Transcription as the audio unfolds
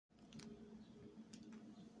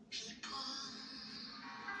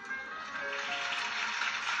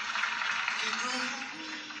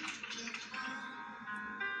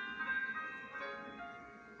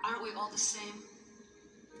all the same?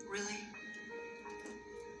 Really?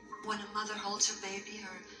 When a mother holds her baby,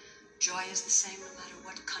 her joy is the same no matter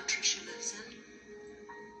what country she lives in.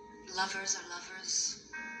 Lovers are lovers,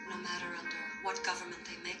 no matter under what government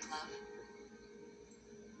they make love.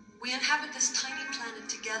 We inhabit this tiny planet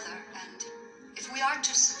together, and if we are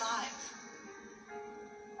to survive,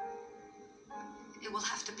 it will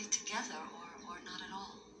have to be together or not at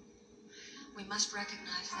all. We must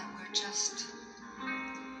recognize that we're just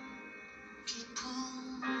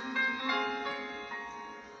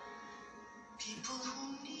people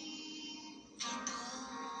who need people.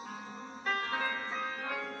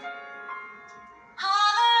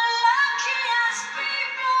 Are the luckiest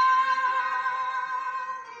people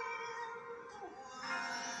in the world.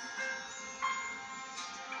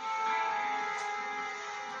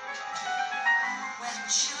 When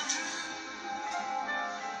children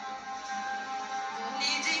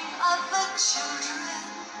needing other children,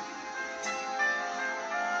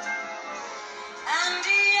 and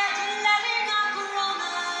yet letting a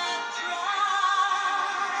grown-up pride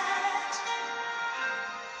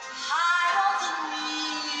hide all the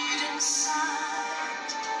need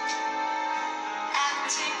inside,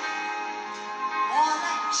 acting more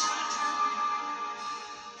like children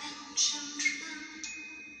than children.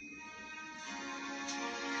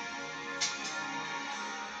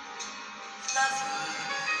 Lovers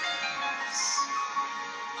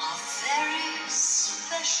are very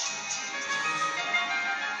special people.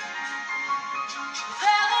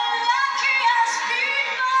 They're the luckiest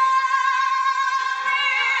people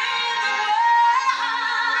in the world.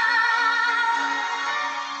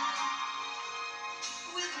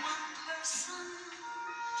 With one person,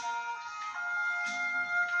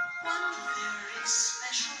 one very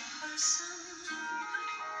special person,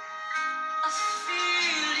 a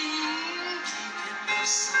feeling deep in your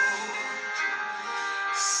soul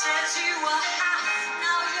says you are half,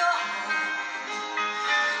 now you're whole.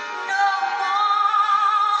 No more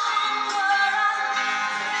hunger and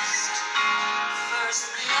thirst. First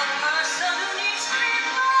be a person who needs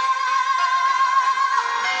people.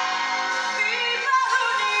 People who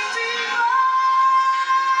need people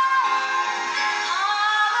are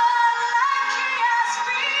the luckiest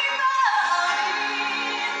people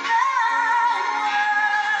in the world.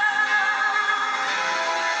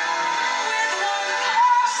 With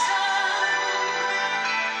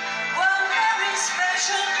one very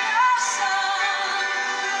special person.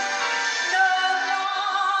 No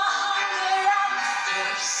more hunger and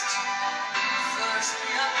thirst. First be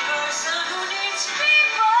a person who needs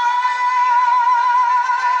people.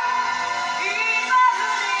 People who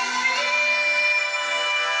need people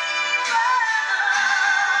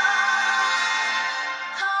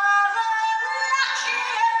are the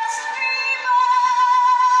luckiest people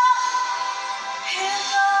in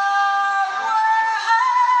the world.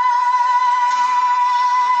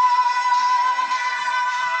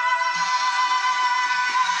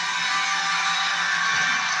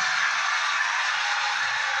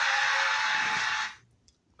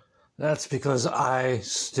 That's because I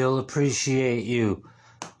still appreciate you.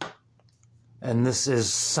 And this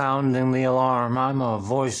is Sounding the Alarm. I'm a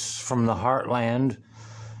voice from the heartland,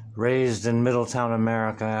 raised in Middletown,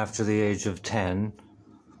 America after the age of 10.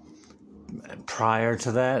 Prior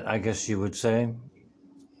to that, I guess you would say,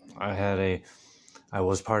 I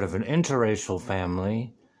was part of an interracial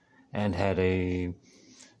family and had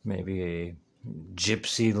maybe a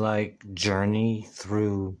gypsy-like journey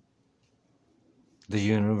through the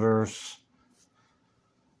universe.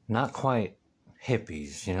 Not quite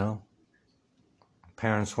hippies, you know?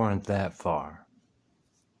 Parents weren't that far.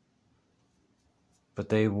 But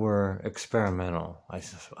they were experimental, I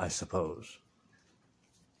suppose.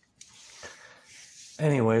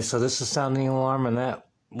 Anyway, so this is Sounding Alarm, and that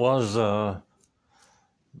was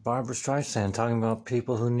Barbra Streisand talking about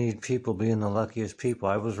people who need people being the luckiest people.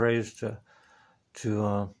 I was raised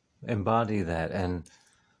to embody that. And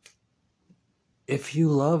if you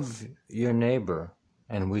love your neighbor,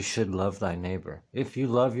 and we should love thy neighbor, if you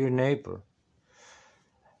love your neighbor,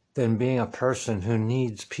 then being a person who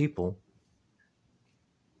needs people,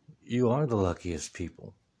 you are the luckiest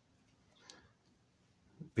people.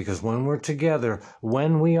 Because when we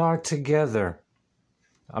are together,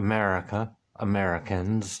 America,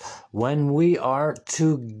 Americans, when we are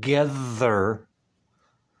together,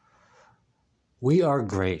 we are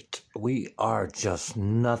great. We are just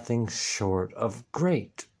nothing short of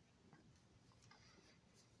great.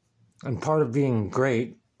 And part of being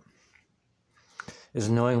great is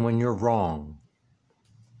knowing when you're wrong.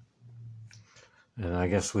 And I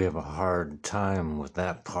guess we have a hard time with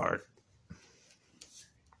that part.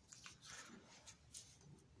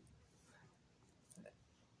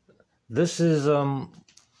 This is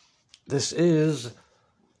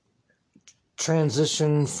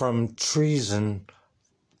transition from treason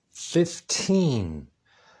 15.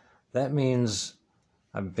 That means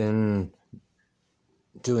I've been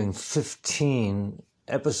doing 15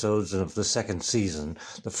 episodes of the second season.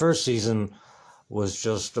 The first season was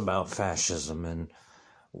just about fascism, and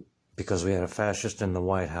because we had a fascist in the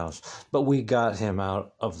White House, but we got him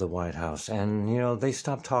out of the White House, and they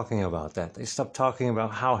stopped talking about that. They stopped talking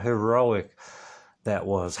about how heroic that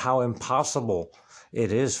was, how impossible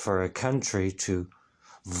it is for a country to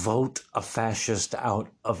vote a fascist out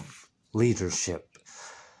of leadership.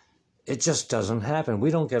 It just doesn't happen. We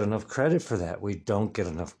don't get enough credit for that. We don't get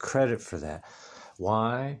enough credit for that.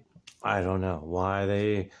 Why? I don't know. Why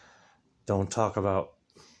they don't talk about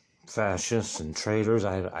fascists and traitors,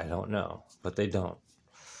 I don't know. But they don't.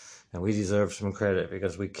 And we deserve some credit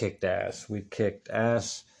because we kicked ass. We kicked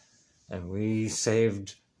ass and we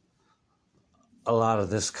saved a lot of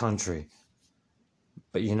this country.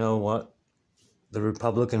 But you know what? The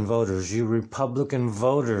Republican voters, you Republican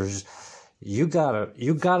voters, you got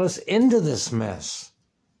us into this mess.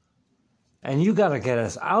 And you got to get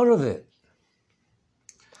us out of it.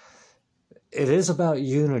 It is about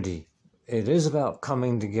unity. It is about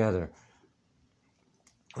coming together.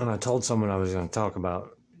 And I told someone I was going to talk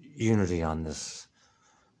about unity on this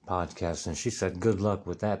podcast, and she said, good luck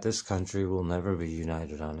with that. This country will never be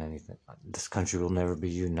united on anything. This country will never be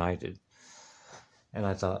united. And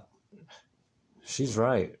I thought, she's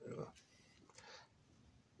right.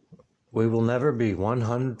 We will never be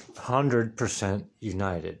 100%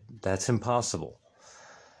 united. That's impossible.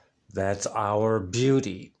 That's our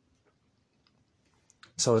beauty.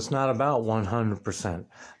 So it's not about 100%,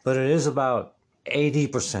 but it is about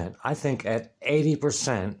 80%. I think at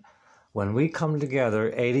 80%, when we come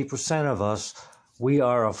together, 80% of us, we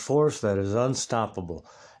are a force that is unstoppable.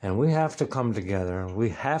 And we have to come together. We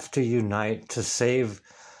have to unite to save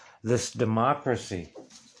this democracy.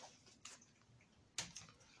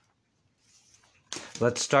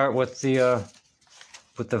 Let's start with the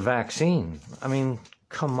vaccine. I mean,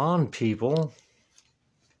 come on, people.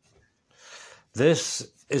 This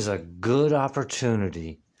is a good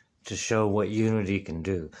opportunity to show what unity can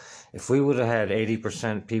do. If we would have had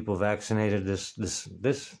 80% people vaccinated,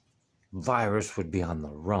 this virus would be on the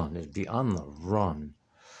run. It'd be on the run.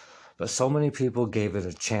 But so many people gave it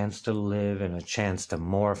a chance to live and a chance to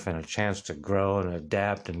morph and a chance to grow and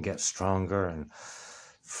adapt and get stronger, and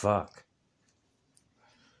fuck.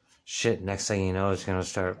 Shit, next thing you know, it's going to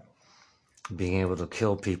start being able to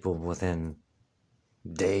kill people within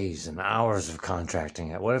days and hours of contracting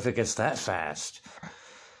it. What if it gets that fast?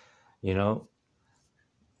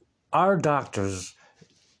 Our doctors,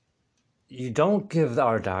 you don't give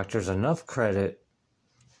our doctors enough credit,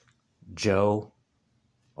 Joe,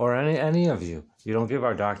 or any of you. You don't give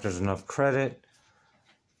our doctors enough credit.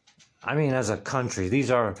 I mean, as a country, these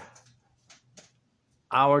are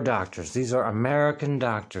our doctors. These are American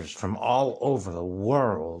doctors from all over the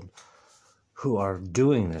world who are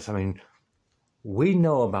doing this. I mean, we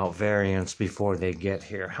know about variants before they get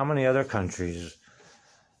here. How many other countries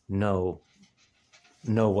know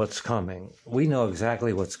what's coming? We know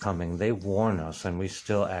exactly what's coming. They warn us, and we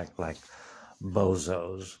still act like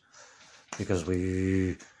bozos because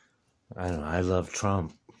I love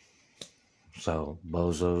Trump. So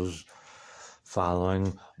bozos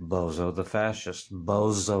following Bozo the fascist.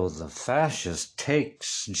 Bozo the fascist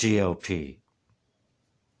takes G.O.P.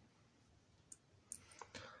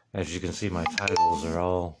 As you can see, my titles are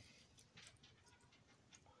all,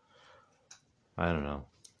 I don't know.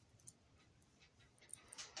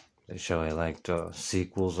 They show I liked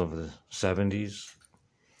sequels of the 70s.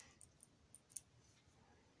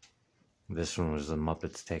 This one was The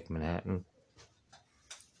Muppets Take Manhattan.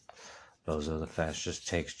 Bozo the Fascist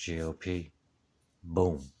takes G.O.P.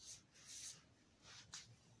 Boom.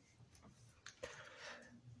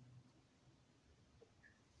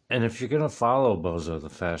 And if you're going to follow Bozo the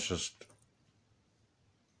Fascist,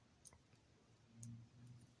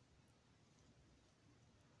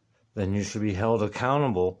 then you should be held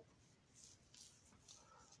accountable.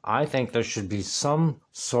 I think there should be some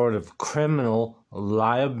sort of criminal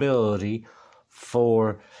liability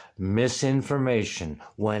for misinformation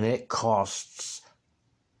when it costs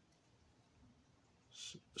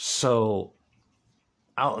so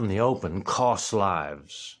out in the open, costs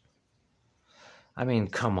lives. I mean,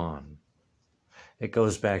 come on. It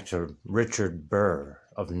goes back to Richard Burr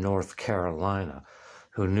of North Carolina,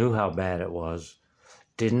 who knew how bad it was,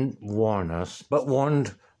 didn't warn us, but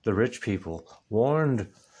warned the rich people, warned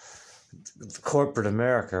corporate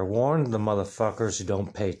America, warned the motherfuckers who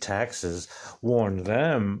don't pay taxes, warned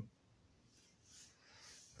them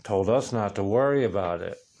told us not to worry about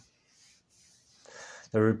it.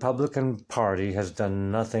 The Republican Party has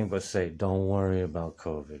done nothing but say, don't worry about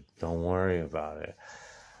COVID. Don't worry about it.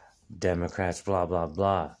 Democrats, blah, blah,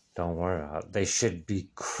 blah. Don't worry about it. They should be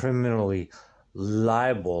criminally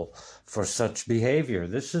liable for such behavior.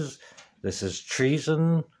 This is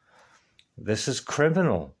treason. This is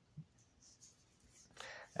criminal.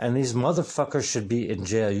 And these motherfuckers should be in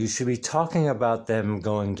jail. You should be talking about them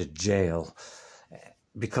going to jail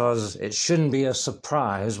because it shouldn't be a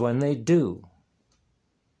surprise when they do.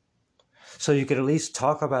 So you could at least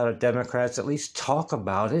talk about it, Democrats, at least talk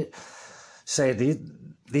about it. Say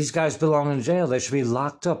these guys belong in jail. They should be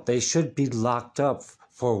locked up. They should be locked up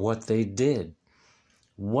for what they did.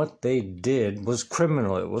 What they did was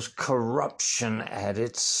criminal. It was corruption at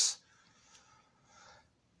its...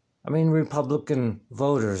 Republican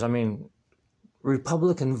voters,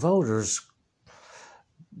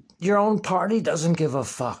 your own party doesn't give a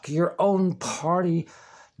fuck. Your own party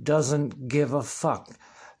doesn't give a fuck.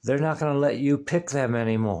 They're not going to let you pick them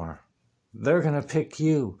anymore. They're going to pick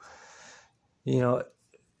you.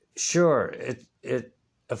 Sure, it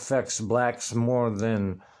affects blacks more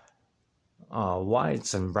than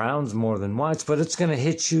whites and browns more than whites, but it's going to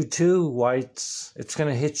hit you too, whites. It's going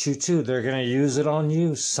to hit you too. They're going to use it on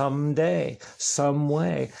you someday, some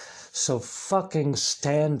way. So fucking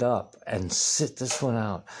stand up and sit this one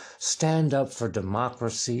out. Stand up for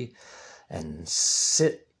democracy and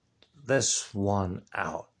sit this one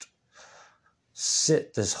out.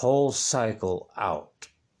 Sit this whole cycle out.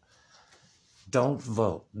 Don't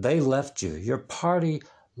vote. They left you. Your party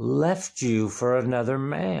left you for another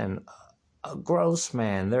man. A gross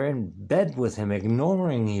man. They're in bed with him,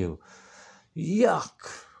 ignoring you.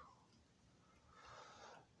 Yuck.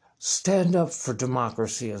 Stand up for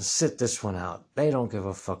democracy and sit this one out. They don't give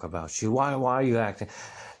a fuck about you. Why are you acting?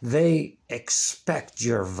 They expect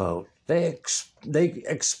your vote. They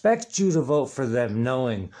expect you to vote for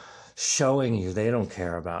them, showing you they don't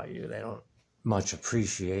care about you. They don't much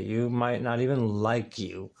appreciate you, might not even like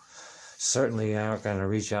you. Certainly aren't going to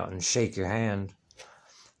reach out and shake your hand.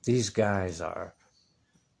 These guys are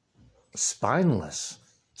spineless.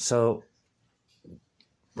 So,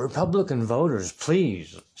 Republican voters,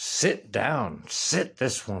 please sit down. Sit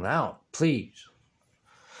this one out, please.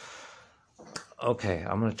 Okay,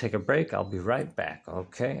 I'm going to take a break. I'll be right back,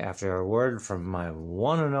 okay? After a word from my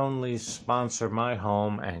one and only sponsor, my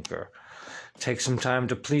home anchor. Take some time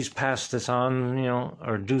to please pass this on,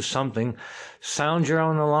 or do something. Sound your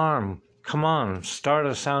own alarm. Come on,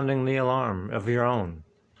 start sounding the alarm of your own.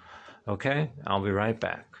 Okay? I'll be right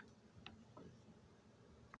back.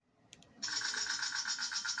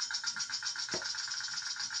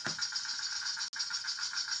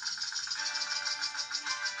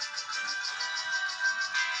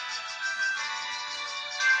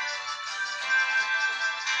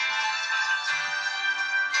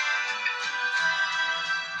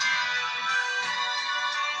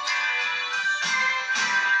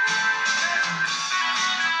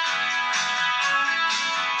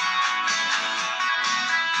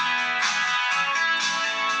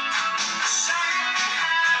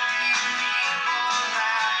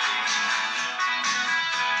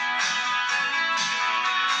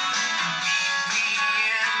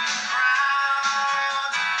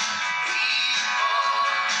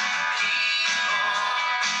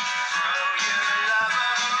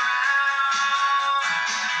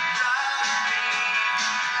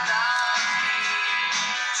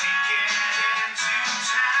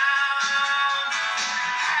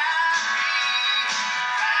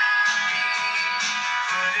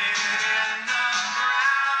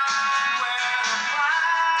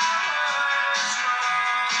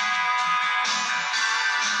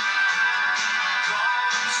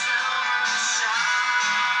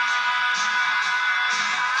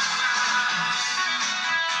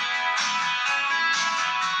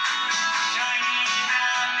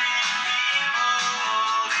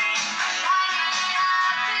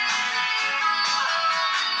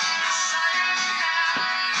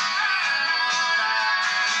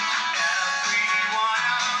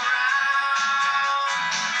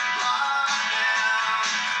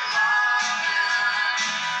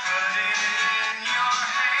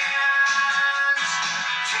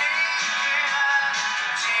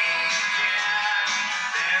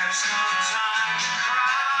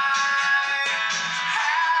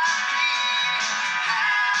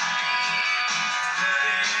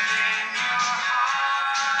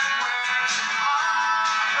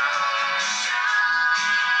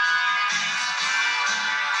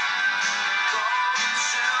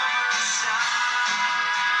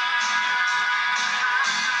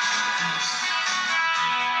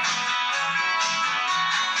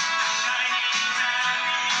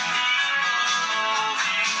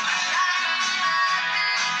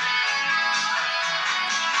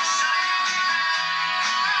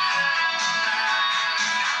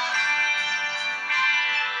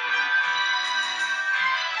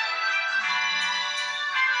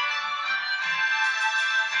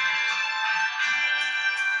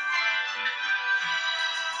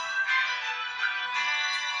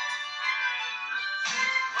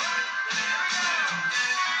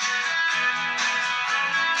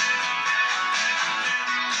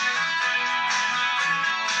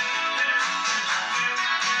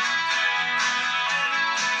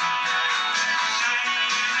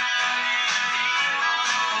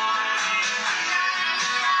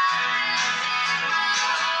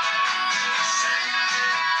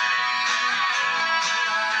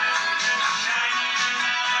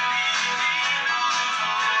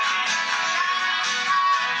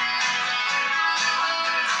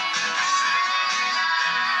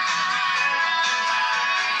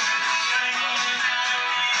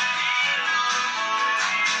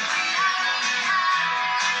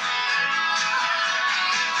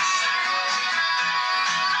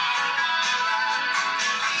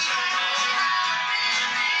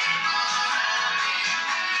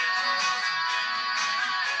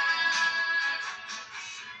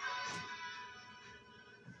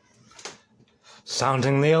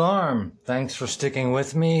 Sounding the alarm. Thanks for sticking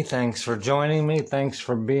with me. Thanks for joining me. Thanks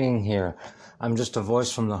for being here. I'm just a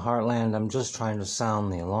voice from the heartland. I'm just trying to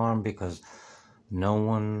sound the alarm because no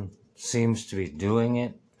one seems to be doing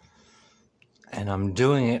it. And I'm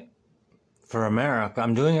doing it for America.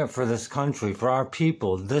 I'm doing it for this country, for our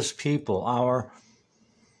people, this people, our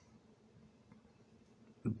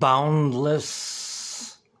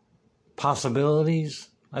boundless possibilities,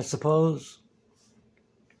 I suppose.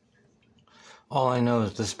 All I know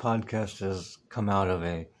is this podcast has come out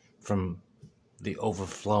of from the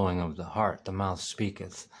overflowing of the heart, the mouth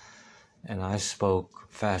speaketh. And I spoke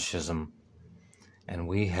fascism, and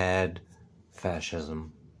we had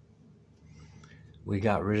fascism. We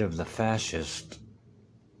got rid of the fascist,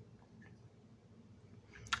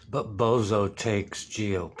 but Bozo takes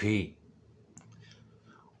G.O.P.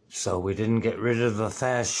 So we didn't get rid of the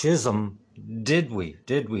fascism, did we?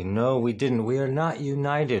 Did we? No, we didn't. We are not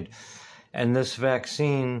united. And this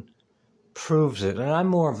vaccine proves it. And I'm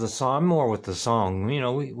more with the song. You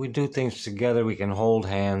know, we do things together. We can hold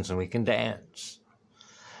hands and we can dance.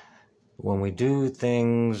 When we do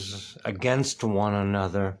things against one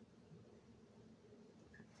another,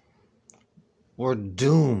 we're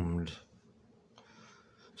doomed.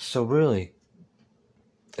 So really,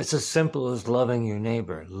 it's as simple as loving your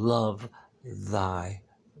neighbor. Love thy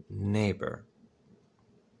neighbor.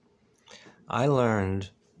 I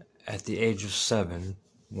learned at the age of 7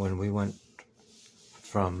 when we went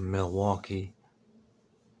from Milwaukee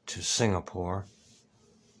to Singapore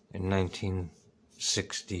in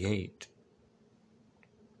 1968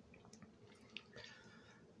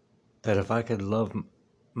 that if I could love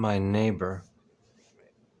my neighbor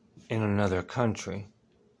in another country,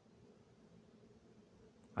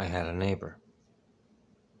 I had a neighbor.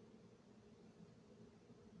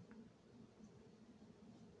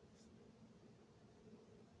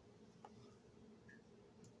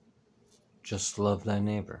 Just love thy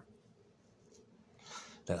neighbor.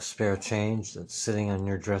 That spare change that's sitting on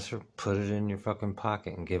your dresser, put it in your fucking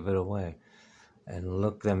pocket and give it away. And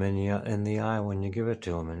look them in the eye when you give it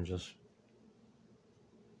to them and just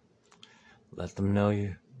let them know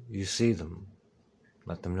you see them.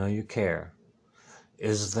 Let them know you care.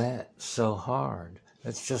 Is that so hard?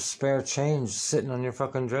 It's just spare change sitting on your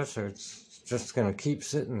fucking dresser. It's just going to keep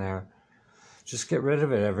sitting there. Just get rid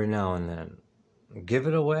of it every now and then. Give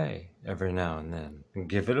it away every now and then.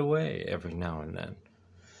 Give it away every now and then.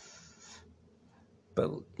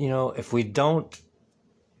 But, you know, if we don't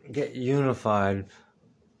get unified,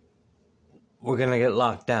 we're going to get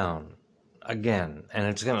locked down again. And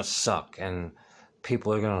it's going to suck. And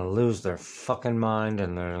people are going to lose their fucking mind.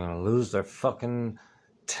 And they're going to lose their fucking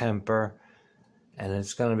temper. And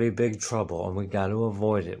it's going to be big trouble. And we got to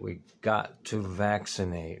avoid it. We got to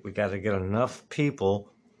vaccinate. We got to get enough people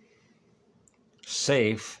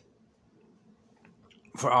safe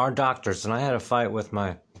for our doctors. And I had a fight with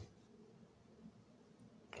my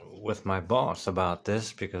boss about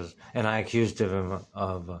this and I accused him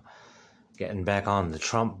of getting back on the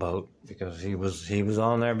Trump boat because he was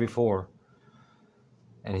on there before,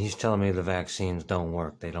 and he's telling me the vaccines don't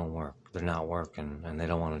work. They don't work. They're not working, and they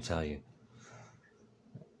don't want to tell you.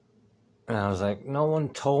 And I was like, no one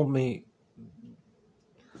told me.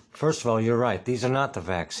 First of all, you're right. These are not the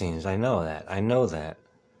vaccines. I know that.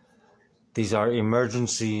 These are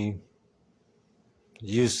emergency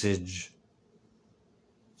usage.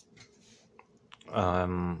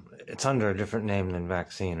 It's under a different name than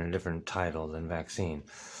vaccine, a different title than vaccine.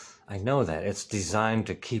 I know that. It's designed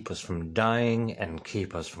to keep us from dying and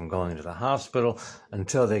keep us from going to the hospital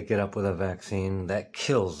until they get up with a vaccine that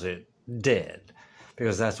kills it dead.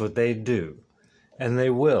 Because that's what they do. And they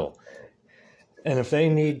will. And if they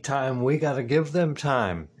need time, we got to give them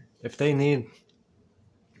time. If they need...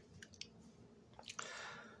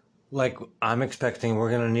 Like, I'm expecting we're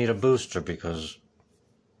going to need a booster because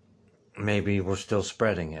maybe we're still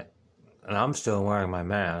spreading it. And I'm still wearing my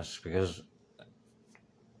mask because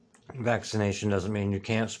vaccination doesn't mean you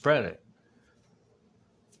can't spread it.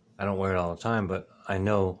 I don't wear it all the time, but I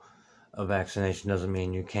know a vaccination doesn't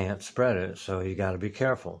mean you can't spread it, so you got to be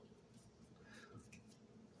careful.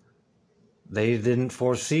 They didn't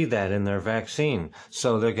foresee that in their vaccine,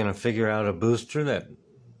 so they're going to figure out a booster that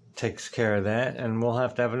takes care of that, and we'll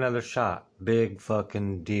have to have another shot. Big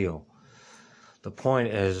fucking deal. The point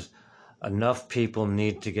is, enough people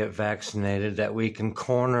need to get vaccinated that we can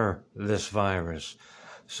corner this virus.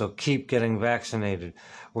 So keep getting vaccinated.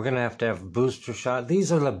 We're going to have booster shots.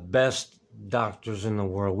 These are the best doctors in the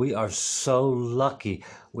world. We are so lucky.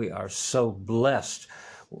 We are so blessed.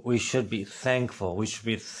 We should be thankful. We should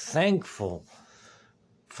be thankful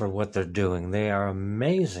for what they're doing. They are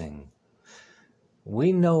amazing.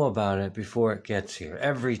 We know about it before it gets here,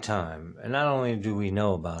 every time. And not only do we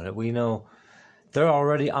know about it, we know they're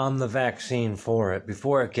already on the vaccine for it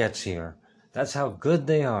before it gets here. That's how good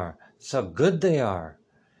they are. That's how good they are.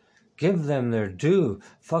 Give them their due.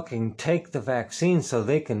 Fucking take the vaccine so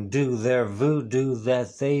they can do their voodoo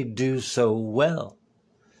that they do so well.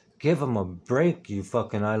 Give them a break, you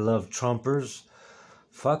fucking I love Trumpers.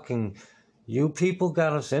 Fucking, you people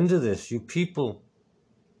got us into this. You people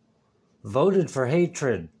voted for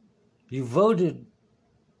hatred. You voted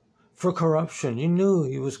for corruption. You knew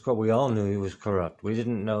he was corrupt. We all knew he was corrupt. We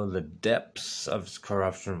didn't know the depths of his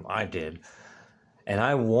corruption. I did. And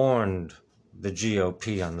I warned the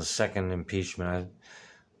GOP on the second impeachment.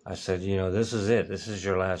 I said, you know, this is it. This is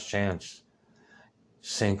your last chance.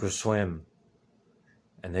 Sink or swim.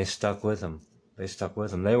 And they stuck with him. They stuck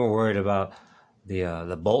with him. They were worried about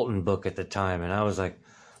the Bolton book at the time. And I was like,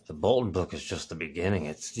 the Bolton book is just the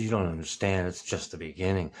beginning. You don't understand. It's just the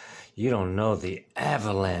beginning. You don't know the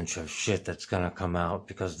avalanche of shit that's going to come out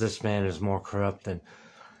because this man is more corrupt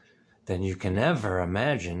than you can ever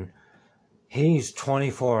imagine. He's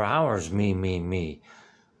 24 hours me.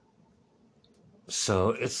 So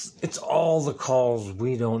it's all the calls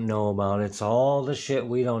we don't know about. It's all the shit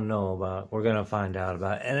we don't know about. We're going to find out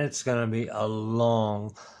about. And it's going to be a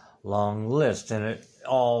long, long list. And it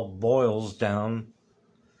all boils down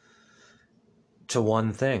to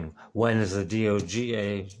one thing. When is the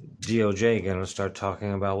DOJ going to start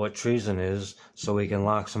talking about what treason is so we can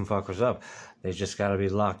lock some fuckers up? They just got to be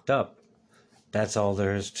locked up. That's all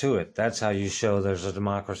there is to it. That's how you show there's a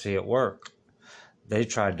democracy at work. They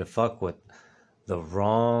tried to fuck with the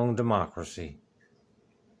wrong democracy.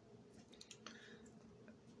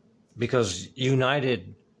 Because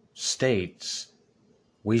United States,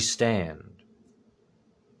 we stand.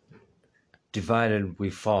 Divided we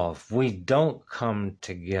fall. If we don't come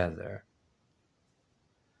together,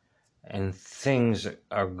 and things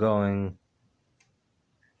are going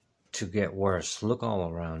to get worse. Look all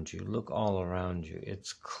around you. Look all around you.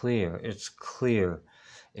 It's clear. It's clear.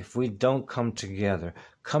 If we don't come together,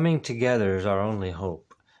 coming together is our only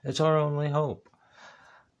hope. It's our only hope.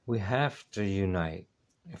 We have to unite.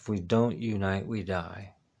 If we don't unite, we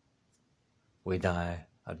die. We die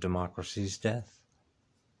a democracy's death.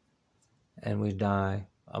 And we die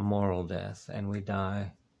a moral death. And we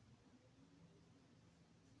die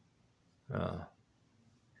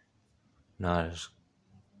not as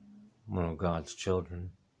one of God's children.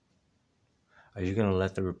 Are you going to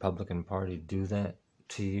let the Republican Party do that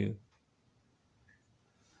to you?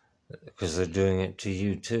 Because they're doing it to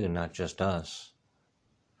you too, not just us.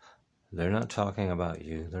 They're not talking about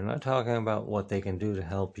you. They're not talking about what they can do to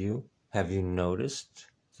help you. Have you noticed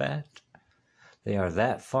that? They are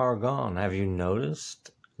that far gone. Have you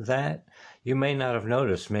noticed that? You may not have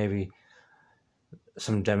noticed. Maybe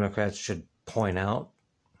some Democrats should point out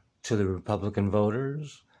to the Republican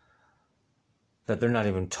voters that they're not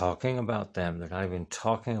even talking about them. They're not even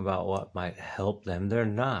talking about what might help them. They're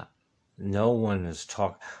not. No one is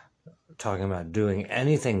talking about doing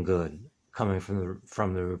anything good coming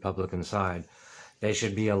from the Republican side. They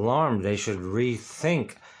should be alarmed. They should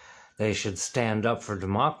rethink. They should stand up for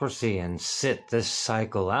democracy and sit this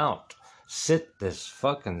cycle out. Sit this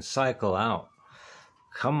fucking cycle out.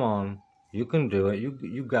 Come on. You can do it.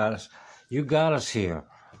 You got us. You got us here.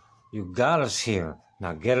 You got us here.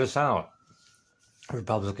 Now get us out.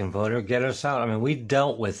 Republican voter, get us out. I mean, we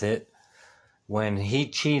dealt with it when he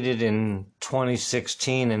cheated in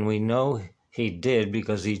 2016, and we know he did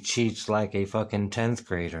because he cheats like a fucking 10th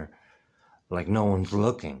grader. Like no one's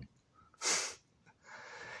looking.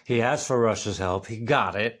 He asked for Russia's help. He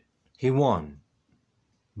got it. He won.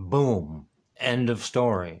 Boom. End of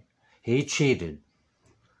story. He cheated.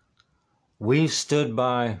 We stood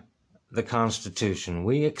by the Constitution.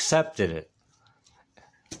 We accepted it.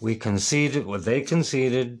 We conceded what they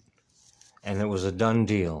conceded, and it was a done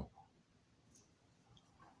deal.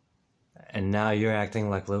 And now you're acting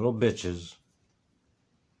like little bitches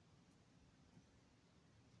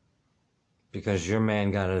because your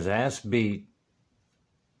man got his ass beat.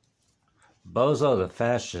 Bozo the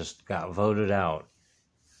Fascist got voted out,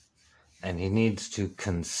 and he needs to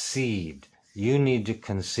concede. You need to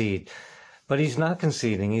concede. But he's not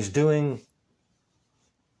conceding. He's doing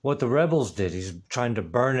what the rebels did. He's trying to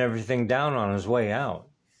burn everything down on his way out.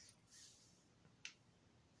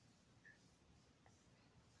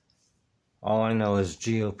 All I know is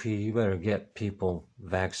G.O.P, you better get people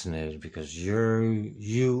vaccinated because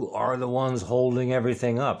you are the ones holding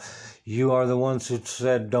everything up. You are the ones who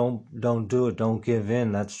said don't do it, don't give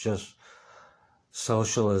in. That's just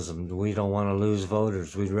socialism. We don't want to lose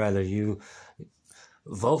voters. We'd rather you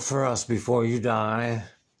vote for us before you die,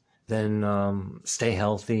 then stay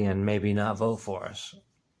healthy and maybe not vote for us.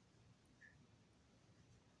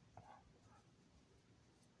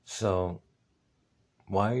 So,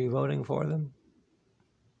 why are you voting for them?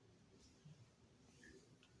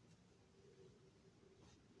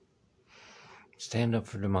 Stand up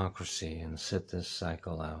for democracy and sit this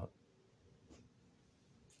cycle out.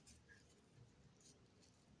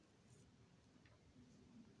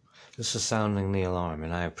 This is sounding the alarm,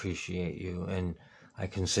 and I appreciate you, and I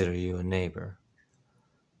consider you a neighbor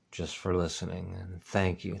just for listening. And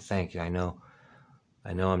thank you. I know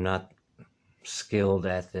I'm not skilled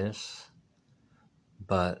at this,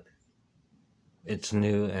 but it's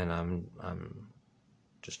new, and I'm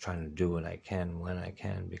just trying to do what I can when I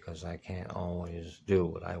can, because I can't always do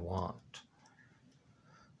what I want.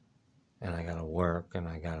 And I gotta work.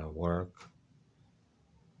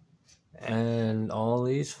 And all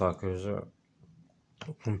these fuckers are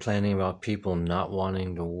complaining about people not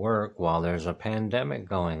wanting to work while there's a pandemic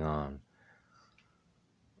going on.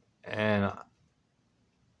 And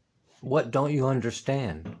what don't you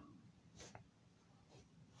understand?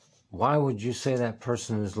 Why would you say that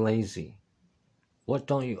person is lazy? What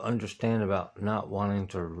don't you understand about not wanting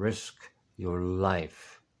to risk your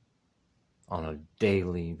life on a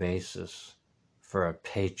daily basis for a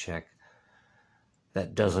paycheck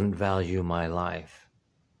that doesn't value my life?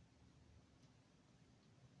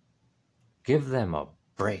 Give them a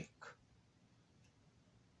break.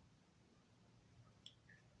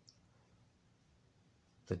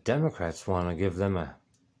 The Democrats want to give them a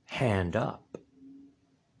hand up.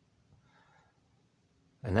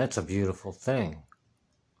 And that's a beautiful thing.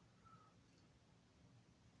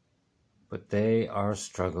 But they are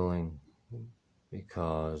struggling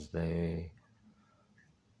because they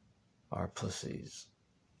are pussies.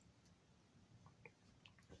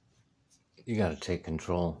 You gotta take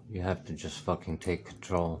control. You have to just fucking take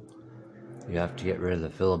control. You have to get rid of the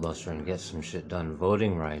filibuster and get some shit done.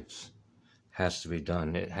 Voting rights has to be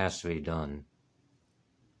done. It has to be done.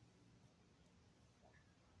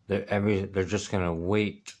 They're just gonna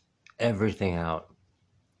wait everything out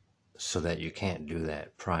so that you can't do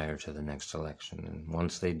that prior to the next election. And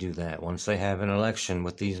once they do that, once they have an election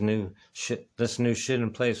with this new shit in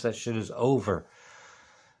place, that shit is over.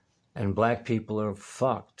 And black people are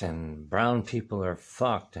fucked, and brown people are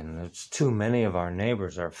fucked, and it's too many of our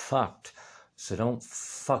neighbors are fucked. So don't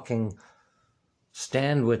fucking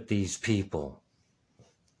stand with these people.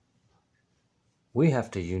 We have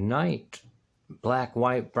to unite. Black,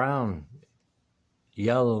 white, brown,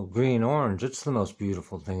 yellow, green, orange. It's the most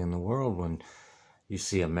beautiful thing in the world when you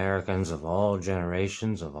see Americans of all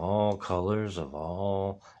generations, of all colors, of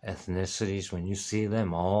all ethnicities, when you see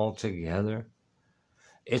them all together.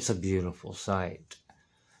 It's a beautiful sight.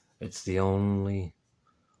 It's the only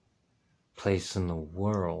place in the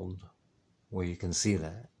world where you can see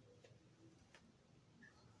that.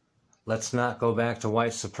 Let's not go back to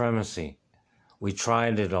white supremacy. We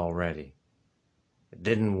tried it already. It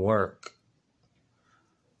didn't work.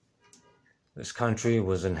 This country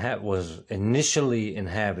was initially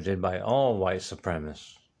inhabited by all white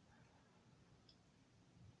supremacists.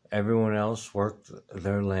 Everyone else worked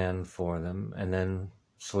their land for them, and then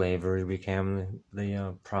slavery became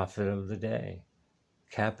the profit of the day.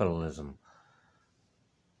 Capitalism.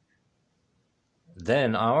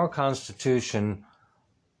 Then our Constitution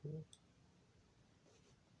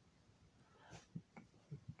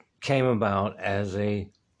came about as a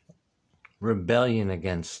rebellion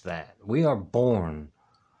against that. We are born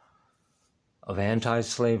of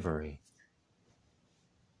anti-slavery,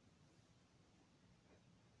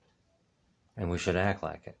 and we should act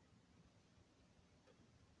like it.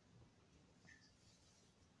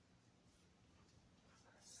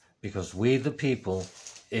 Because we the people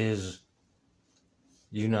is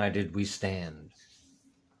united we stand.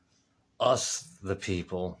 Us the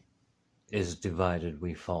people is divided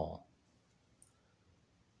we fall.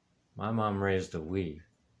 My mom raised a we.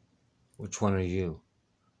 Which one are you?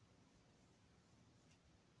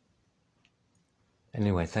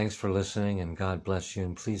 Anyway, thanks for listening, and God bless you,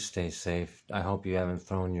 and please stay safe. I hope you haven't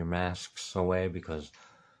thrown your masks away, because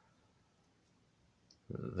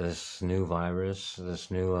this new virus, this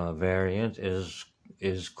new variant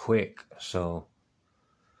is quick. So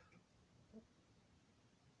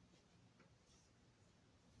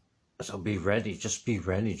be ready. Just be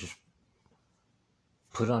ready. Just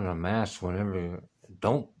put on a mask whenever.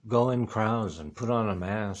 Don't go in crowds and put on a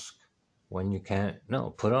mask when you can't. No,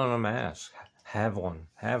 put on a mask. Have one.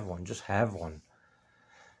 Just have one.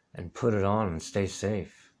 And put it on and stay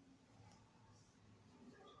safe.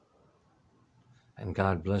 And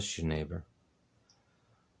God bless you, neighbor.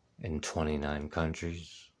 in 29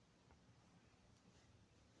 countries.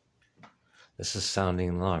 This is sounding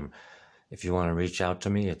an alarm. If you want to reach out to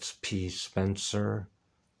me, it's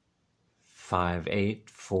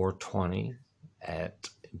pspencer58420 at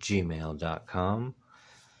gmail.com.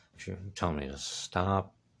 If you tell me to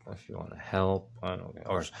stop, if you want to help,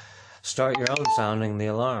 or start your own sounding the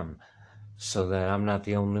alarm so that I'm not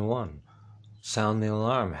the only one. Sound the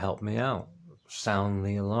alarm, help me out. Sound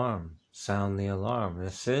the alarm, sound the alarm.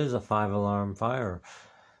 This is a 5-alarm fire.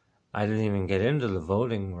 I didn't even get into the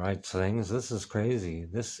voting rights things. This is crazy.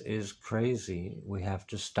 This is crazy. We have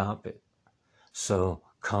to stop it. So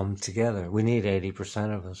come together. We need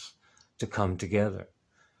 80% of us to come together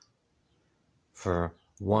for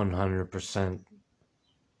 100%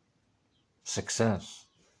 success.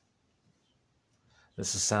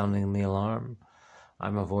 This is sounding the alarm.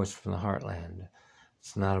 I'm a voice from the heartland.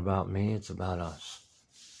 It's not about me, it's about us.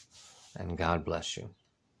 And God bless you.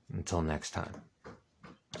 Until next time.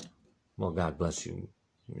 Well, God bless you,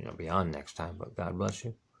 beyond next time, but God bless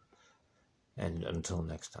you. And until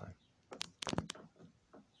next time.